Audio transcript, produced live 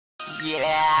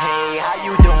Yeah, hey, how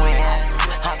you doing?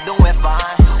 I'm doing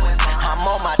fine. I'm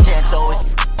on my 10 toes.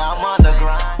 I'm on the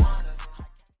grind.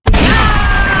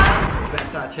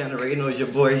 Back to our channel, right? You know it's your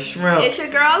boy Shrimp. It's your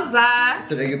girl Zai.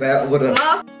 Today you back with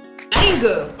a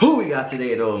anger. Who we got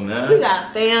today though, man? We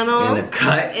got Fanum. In the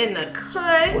cut. In the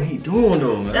cut. What he doing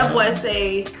though, man? That boy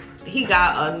say he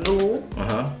got a new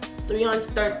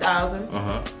 330,000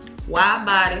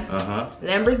 Widebody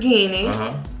Lamborghini.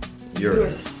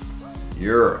 Urus.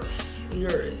 Urus. Alright, you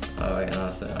know what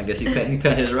I'm saying? I guess he pimp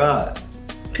his ride.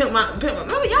 Pimp my.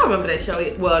 Y'all remember that show?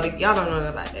 Well, y'all don't know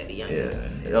about that, the young. Yeah,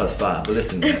 that was fire. But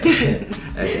listen, man, at the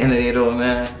end of the day though,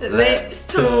 man, let's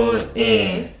tune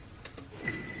in.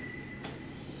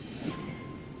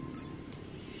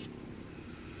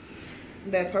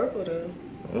 That purple though.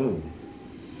 Ooh.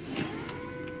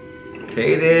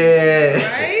 Hated.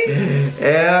 Right?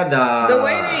 Yeah, nah. The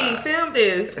way they filmed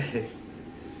this.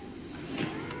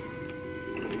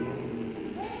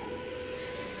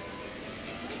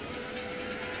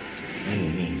 Any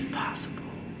means possible.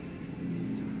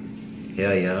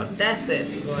 Hell yeah. That's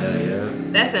sexy, boy. Hell yeah.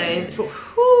 That's a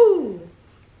whoo.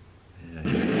 Yeah.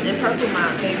 And purple my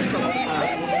favorite color.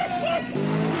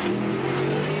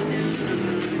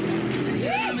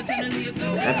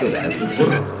 I feel that.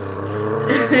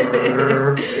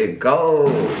 It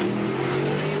goes.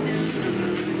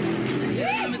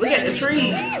 Look at the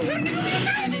trees.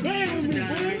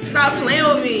 Stop playing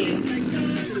with me.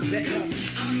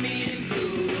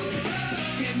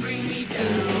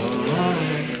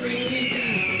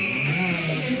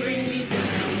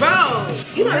 Bro,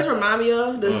 you know what this remind me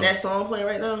of? That song playing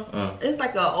right now? It's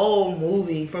like an old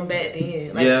movie from back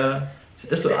then. Like, yeah.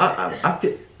 That's what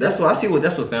that's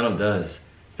what Fanum does.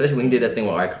 Especially when he did that thing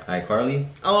with iCarly.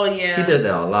 Oh yeah. He does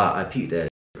that a lot. I peeped that,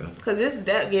 bro. Cause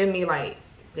that gave me like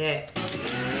that.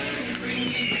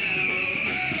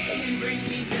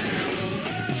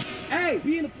 Hey,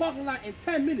 be in the parking lot in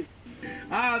 10 minutes.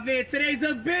 Ah man, today's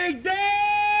a big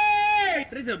day!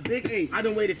 Today's a big day. I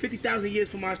done waited 50,000 years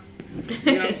for my you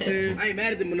know what I'm saying? I ain't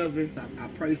mad at them enough. I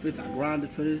prayed for this, I grinded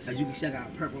for this. As you can see, I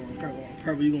got purple on purple on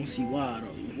purple. You gonna see why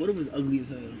though. What if it's ugly as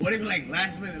hell? What if like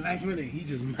last minute, he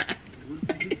just mad?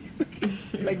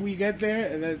 Like we get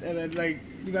there and then like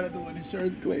you gotta do an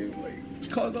insurance claim, like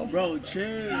cause off. Bro,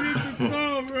 chill.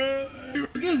 Oh, bro.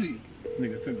 Gizzy. This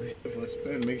nigga took this shit for a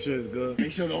spin. Make sure it's good.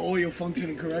 Make sure the oil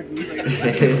functioning correctly. Like,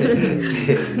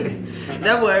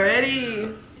 that boy ready.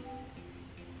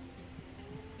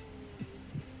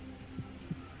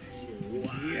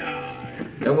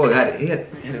 That boy he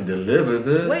had to deliver,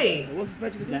 man. Wait,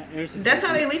 that's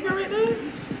how they leaving right now?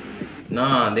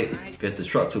 Nah, because the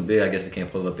truck too big. I guess they can't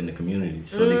pull up in the community,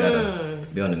 so they gotta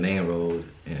be on the main road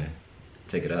and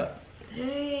take it up.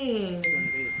 Dang.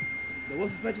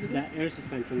 What's suspension? That air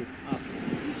suspension up.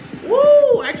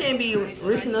 Woo! I can't be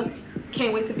rich enough.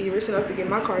 Can't wait to be rich enough to get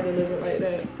my car delivered like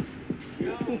that.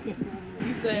 You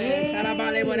said, shout out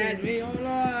my label, that's me. Oh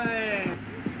Lord.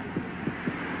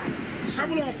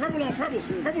 Purple on purple on purple,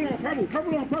 purple on purple,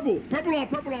 purple on purple, purple on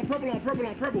purple on purple on purple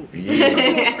on purple. Nah,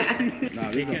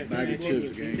 this is a bag of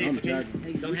chips, gang. I'm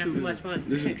jacking. Don't have too much fun.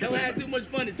 Don't have too much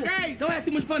fun. It's crazy. Don't have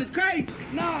too much fun. It's crazy.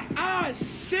 Nah, I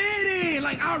shit it.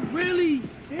 Like I really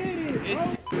shit it.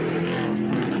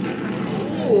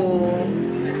 Ooh.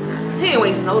 He ain't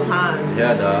wasting no time.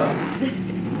 Yeah, dog.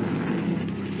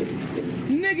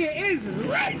 Nigga is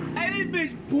lit. Hey, this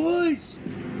bitch push.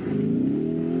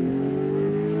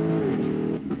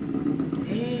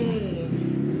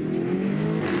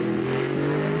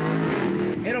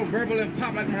 It don't burble and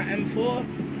pop like my M4.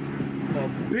 But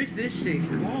bitch, this shit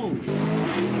cold.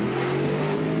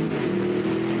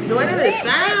 The way does it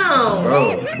sound?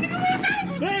 Bro.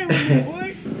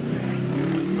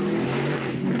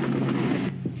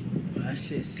 That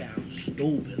shit sounds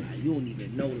stupid. Like you don't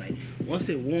even know. Like once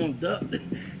it warmed up.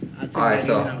 Alright,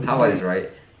 so how about this, right?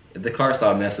 If the car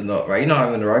start messing up, right? You know how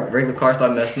when the regular car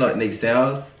start messing up, it makes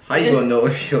sounds. How you gonna know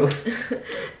if your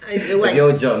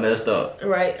jump messed up?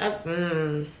 Right. That's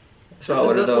a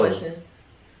good question.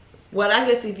 Well, I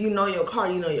guess if you know your car,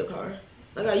 you know your car.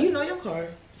 Like you know your car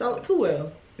so too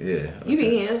well. Yeah. Okay. You be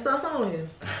hearing stuff on here.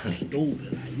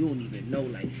 Stupid. Like you don't even know.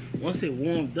 Like once it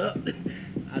warmed up,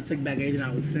 I took back everything I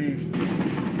was saying.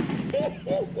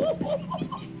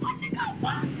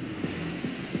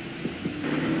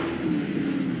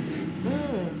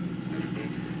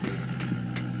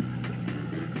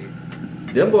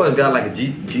 Them boys got like a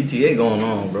GTA going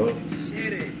on, bro.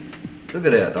 Shit. Look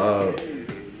at that, dog.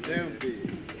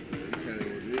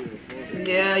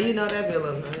 Yeah, you know that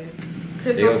villain, man.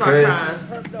 Chris There gonna go start Chris.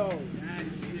 crying.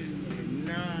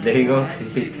 There you go.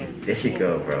 There you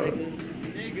go, bro.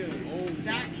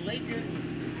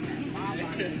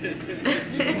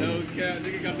 cap,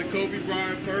 nigga got the Kobe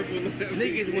Bryant purple.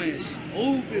 Niggas went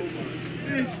stupid.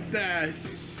 This that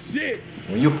shit.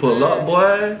 When you pull up,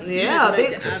 boy. Yeah,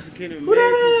 big. African Who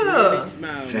that is?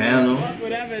 Fanum.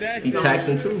 Whatever that He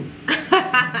taxing too.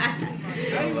 I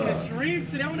ain't wanna stream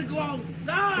today. I wanna go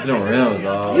outside. You don't rims,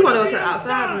 dog. You wanna go to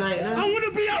outside tonight, huh? I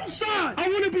wanna be outside. I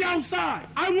wanna be outside.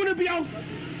 I wanna be outside.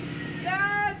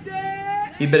 God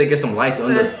damn. He better get some lights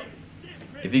under.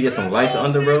 If you get some lights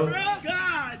under, bro.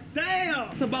 God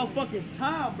damn. It's about fucking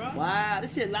time, bro. Wow,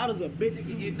 this shit loud as a bitch.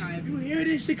 Nah, if you hear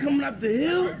this shit coming up the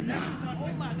hill, nah. Oh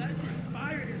my god, this shit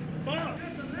fire as fuck.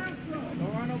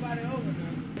 Don't run nobody over,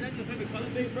 man. That's your favorite color,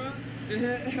 big bro?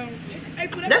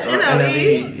 That's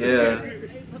NLE. Yeah.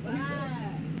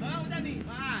 What that mean?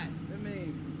 Bye.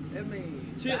 That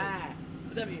mean chill. Bye.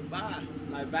 What that mean? Bye.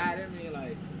 Like bye, that mean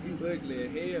like you ugly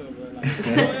as hell, bro. Like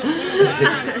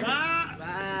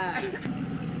bye.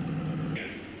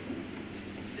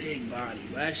 Big body,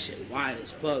 bro. That shit wide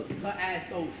as fuck. Her ass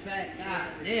so fat. God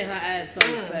damn, her ass so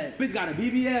fat. Bitch got a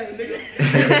BBL, nigga.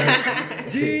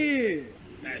 Yeah.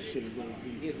 That shit is on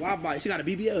BBL. It's wide body. She got a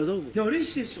BBL. It's over. Yo,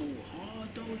 this shit so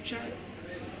hard though, chat.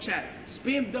 Chat.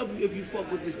 Spam W if you fuck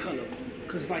with this color.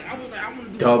 Cause like I was like I want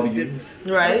to do something different.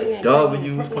 Right.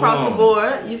 W's. Across the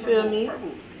board. You feel me?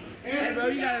 Hey, bro,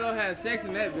 you gotta go have sex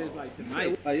in that bitch like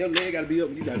tonight. Like your leg gotta be up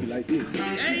and you gotta be like this.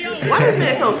 Hey, yo. Why is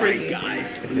that so freaky?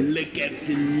 Guys, look at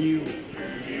the new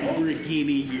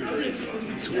Lamborghini Urus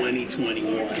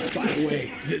 2021. By the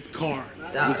way, this car.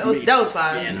 That was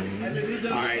fire.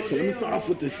 Alright, so let me start off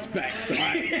with the specs,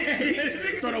 alright?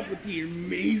 Start off with the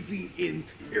amazing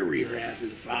interior as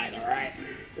inside, alright?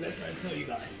 But that's what I tell you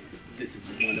guys. This is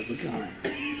one of a kind.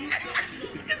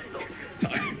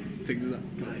 Sorry, let's take this out.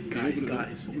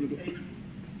 Guys.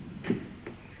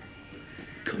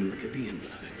 Come look at the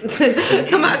inside.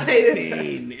 Come on, say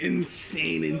this.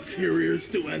 Insane interior.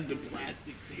 Still has the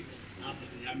plastic tape on top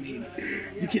of it. I mean,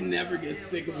 you can never get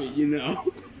sick of it, you know?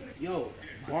 Yo,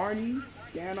 Barney,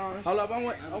 Thanos. Hold up, I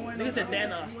want. Nigga said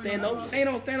Thanos.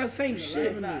 Thanos, same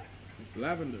shit.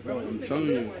 Lavender, bro. I'm telling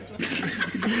you.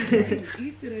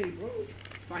 Eat today, bro.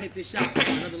 If I hit this shot,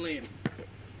 another land.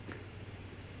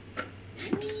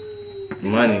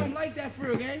 Money. I don't like that for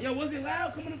real, gang. Yo, was it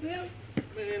loud coming up the hill?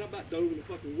 Man, I'm about to throw in the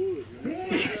fucking wood,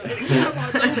 man. I'm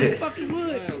about to throw in the fucking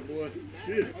wood. Oh, boy.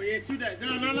 Shit. Oh, yeah, shoot that. No.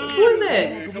 Who is that?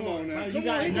 Man, come on now. You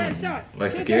got that shot.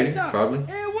 Like security, probably.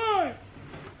 And one.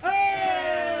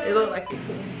 Hey! It looked like it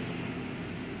too.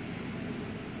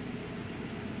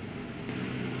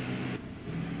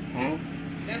 Huh?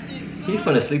 He's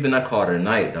finna sleep in that car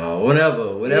tonight, dog.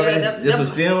 Whenever this was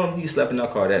filmed, he slept in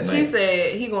that car that night. He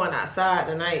said he going outside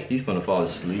tonight. He's finna fall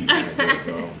asleep right there,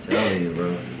 bro. I'm telling you,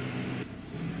 bro.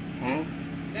 Huh?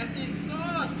 That's the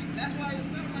exhaust. That's why it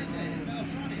sounded like that.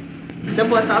 Electronic. The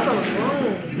boy thought something was wrong.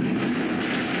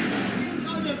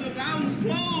 Oh, the valve was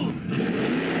closed.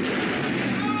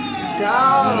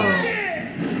 Dog.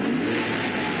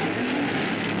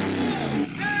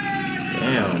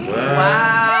 Damn, bro.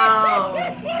 Wow.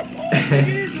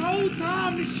 This whole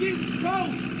time, the shit was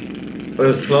closed. It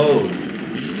was closed.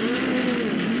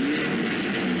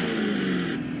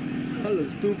 I look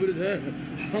stupid as hell.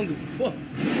 Hungry for fuck.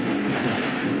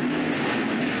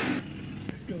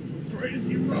 It's gonna go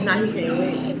crazy, bro. Nah, he can't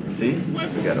wait. See?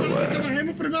 We got a what?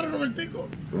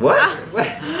 What? What?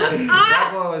 That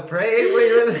boy was praying. Wait,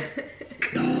 really?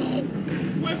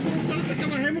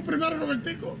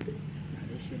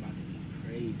 This shit about to be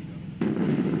crazy, bro.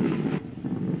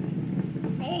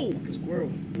 Oh, the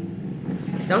squirrel.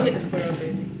 Don't hit the squirrel,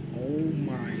 baby. Oh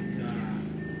my god.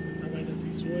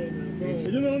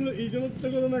 Y yo no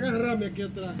tengo una agarrarme aquí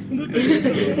atrás.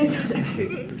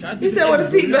 You said with a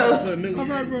seatbelt. All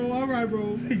right, bro.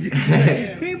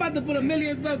 He ain't about to put $1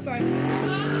 million sometime.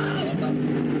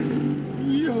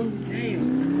 Yo.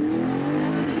 Damn.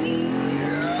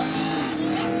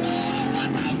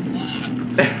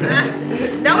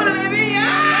 That would have been me.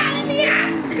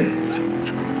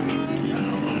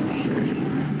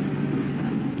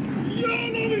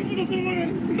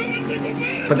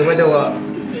 Put the window up.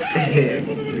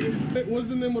 What's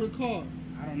the name of the car?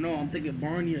 I don't know. I'm thinking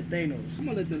Barney or Thanos. I'm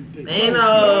gonna let them pick. Thanos.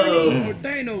 Barney or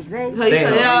Thanos, bro. Thanos.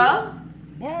 Yeah.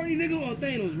 Barney, nigga, or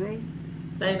Thanos, bro.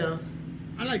 Thanos.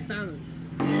 I like Thanos.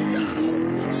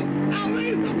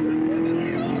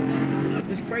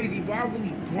 It's crazy, bro. I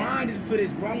really grinded for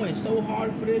this, bro. I went so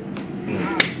hard for this. I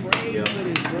prayed for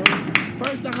this, bro.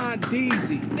 First the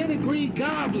Hondeezy, then the Green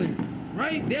Goblin,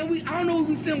 right? Then I don't know if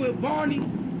we sent with Barney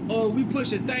or we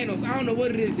pushing Thanos. I don't know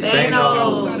what it is. Thanos.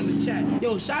 Shout out in the chat.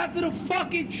 Yo, shout out to the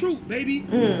fucking troop, baby.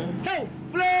 Yo,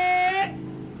 Fleet.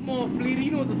 Come on, Fleety.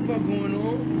 You know what the fuck going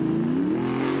on.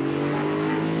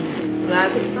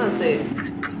 God to the sunset.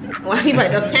 Why he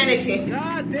right there panicking?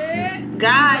 God did.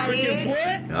 God did.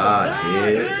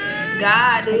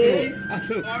 God did. I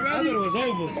thought it was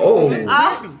over. Oh.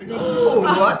 Oh,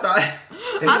 I thought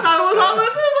it was over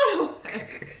too.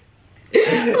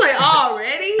 Like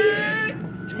already? I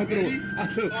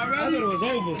thought it was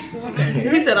over. I said,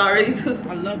 he said already too.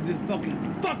 I love this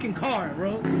fucking car,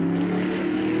 bro.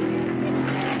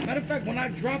 Matter of fact, when I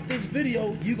drop this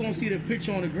video, you gonna see the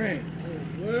picture on the gram.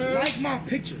 Like my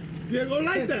picture. Yeah, go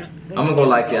like that. I'm gonna go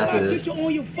like it after this. Picture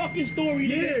on your fucking story,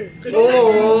 nigga. Yeah.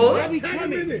 Oh. I be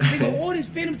coming. Nigga, all this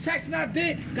Fanum texting I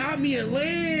did got me a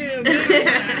lamb,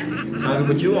 nigga. Trying to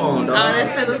put you on, dog. Oh,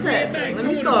 that's Fanum text. Let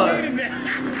me start.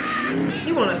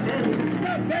 He want a Fanum. What's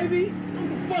up, baby? What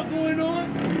the fuck going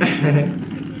on?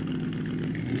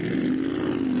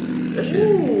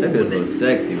 That bitch looks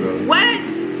sexy, bro. What?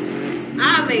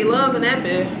 I made love in that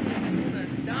bitch.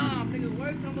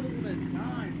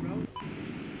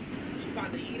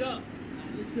 Up.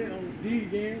 This shit on D,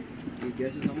 man. Any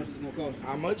guesses how much it's gonna cost?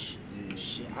 How much? Yeah.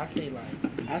 Shit, I say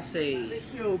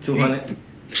 200.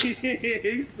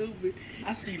 He's stupid.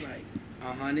 I say like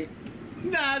 100.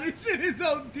 Nah, this shit is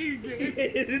OD, gang.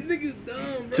 This nigga's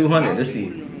dumb, bro. 200. Let's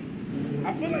see.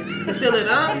 I feel like fill it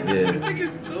up. Yeah. This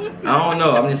nigga's stupid. I don't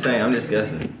know. I'm just saying. I'm just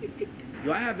guessing.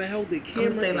 Yo, I haven't held the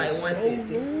camera say like in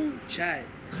 160. so long. Chat.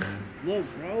 Look,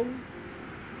 bro.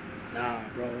 Nah,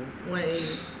 bro.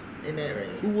 180 in that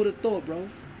range. Who would have thought, bro?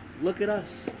 Look at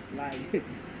us. Like,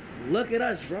 look at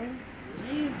us, bro.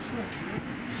 You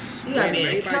gotta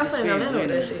be in California, no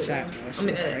that shit. Chat, bro. I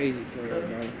mean, that's crazy for real,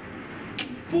 bro.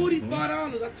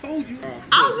 $45, I told you.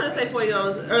 I was gonna say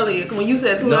 $40 earlier when you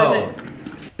said 200. No,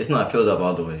 it's not filled up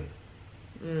all the way.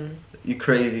 You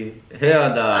crazy? Hell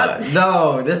nah.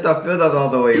 No, this not filled up all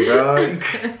the way, bro.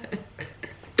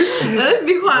 Let's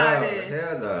be quiet. No,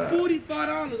 hell nah.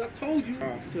 $45, I told you.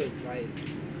 I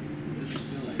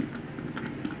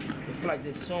feel like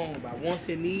this song by Once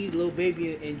in Need, Lil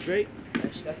Baby and Drake.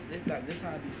 This how I be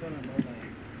feeling, bro.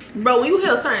 Like, bro, when you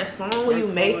hit a certain song, when you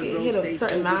make it, hit a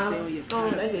certain milestone,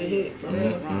 that shit hit. I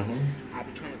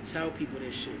be trying to tell people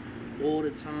this shit all the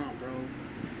time, bro.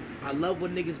 I love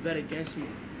when niggas bet against me.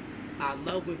 I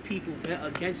love when people bet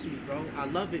against me, bro. I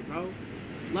love it, bro.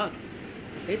 Look,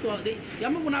 y'all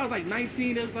remember when I was like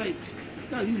 19, it was like,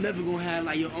 no, you never gonna have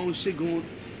like your own shit going.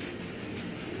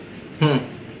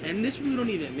 And this really don't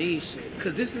even mean shit,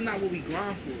 cause this is not what we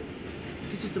grind for.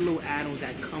 It's just the little add-ons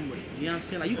that come with it. You know what I'm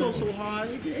saying? Like you go so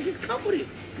hard, it just come with it.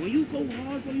 When you go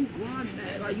hard, bro, you grind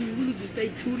that. Like you really just stay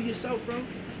true to yourself, bro.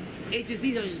 These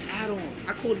are just add-ons.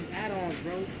 I call these add-ons,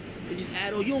 bro. They just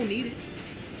add-on. You don't need it.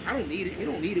 I don't need it. They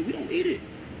don't need it. We don't need it.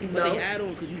 But they add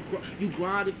on because you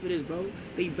grinded for this, bro.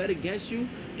 They bet against you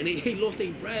and they lost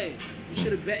their bread. You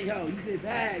should have bet, yo. You did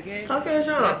bad, gang. Okay,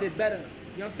 sure. I did better. You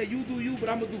know what I'm saying? You do you, but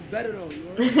I'm gonna do better though. You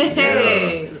know?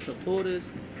 Hey. To the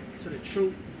supporters, to the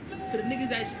troop, to the niggas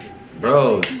that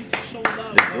bro, show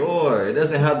love, the door. It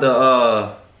doesn't have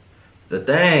the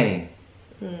thing.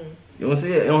 You don't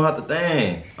see it? It don't have the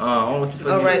thing.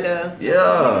 Right there.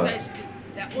 Yeah.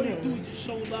 That all they do is just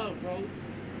show love, bro.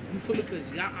 You feel me?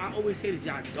 Because I always say this,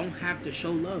 y'all don't have to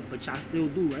show love, but y'all still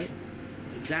do, right?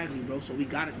 Exactly, bro. So we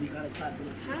gotta clap for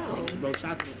the niggas, bro.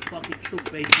 Shout out to the fucking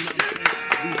truth, baby. You know what I'm saying?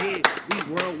 We here, we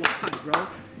worldwide, bro. You know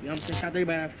what I'm saying? Shout out to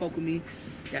everybody that fuck with me,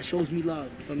 that shows me love.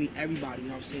 For me, everybody, you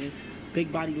know what I'm saying?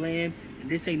 Big body lamb, and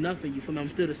this ain't nothing, you feel me? I'm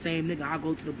still the same nigga. I'll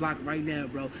go to the block right now,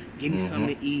 bro. Give me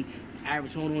something to eat,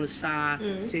 average on the side,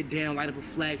 sit down, light up a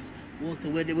flex. Walk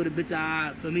with a bitch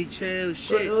eye for me, chill,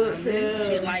 shit.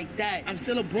 Shit like that. I'm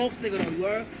still a Bronx nigga though, you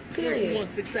heard?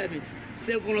 167.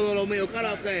 Still going to Little Mayo, cut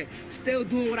up there. Still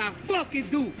doing what I fucking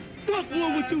do. Fuck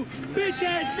one with you, bitch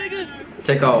ass nigga.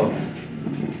 Take off.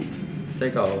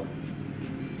 Take off.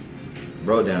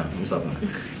 Bro down. I'm stopping.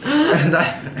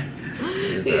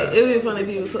 It would be funny if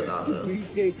people took off though.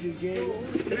 Appreciate you, gang.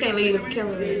 They can't leave the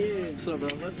camera in. What's up, bro?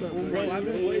 What's up, bro? I've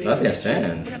been waiting. Nothing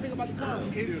stand. What I think about the car?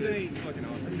 Insane. Fucking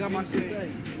awesome. I got my shit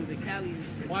ready. It was in Cali and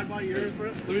shit. Widebody Urus, bro.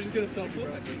 Let me just get a selfie.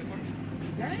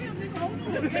 Damn, nigga, hold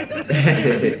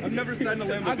on. I've never signed a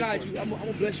Lamborghini. I got you. I'm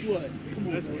gonna bless you up. Come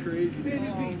on, That's bro. crazy. Send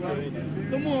the V, bro.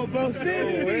 Come on, bro.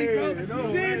 Send the V,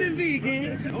 bro. Send the V,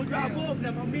 gang. Don't drive off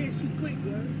now. My man's too quick,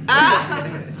 bro.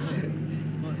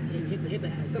 Hit the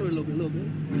accelerate a little bit.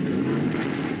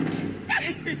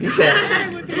 He said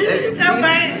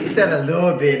a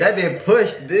little bit. That been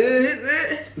pushed, dude.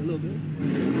 A little bit.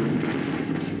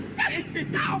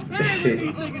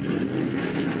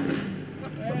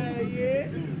 Yeah.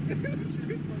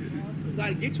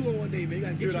 Gotta get you on one day, man. You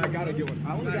gotta get Dude, I gotta get one.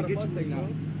 I only got a get Mustang you,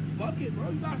 now. fuck it, bro.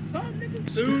 You got something, nigga.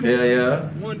 Soon. Yeah.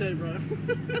 One day, bro.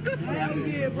 Hell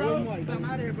yeah, bro. I'm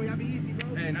out of here, bro. Y'all be easy,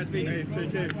 bro. Hey, nice meeting you.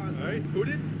 Take care. All right. Who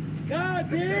did?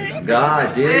 God did.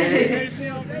 God did.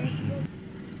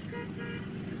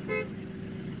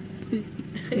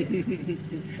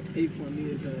 He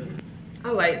funny as hell. I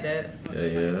like that.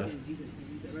 Yeah.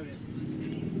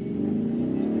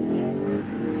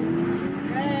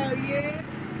 Hell yeah.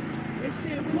 This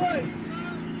shit push.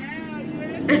 Hell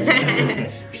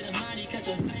yeah.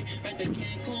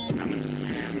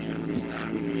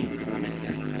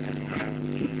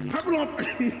 Purple on.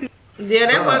 Yeah,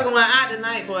 that boy going out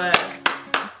tonight, boy.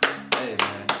 Hey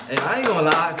man. Hey, I ain't gonna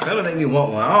lie, Fanum make me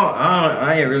want one.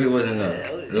 I ain't really wasn't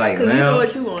like Cause now. you know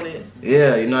what you wanted.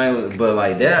 Yeah, you know, but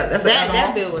like that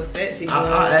bill was sexy.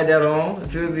 I'll add that on.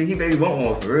 He made me want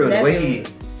one for real. The way he.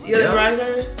 You got a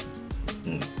driver?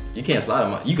 You can't slide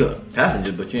him out. You got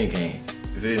passenger, but you can't.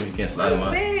 You feel me? You can't slide him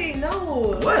out. Wait,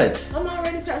 no. What? I'm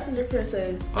already passenger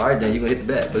princess. All right, then you gonna hit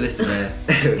the back. But listen, man.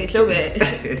 Hit your back.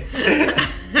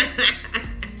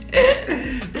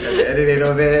 That ain't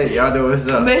no bad. Y'all know what's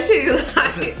up. Make sure you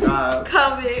like,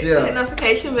 comment, hit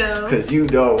notification bell. Cause you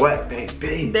know what,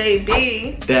 baby.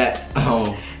 Baby. That's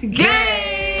Game.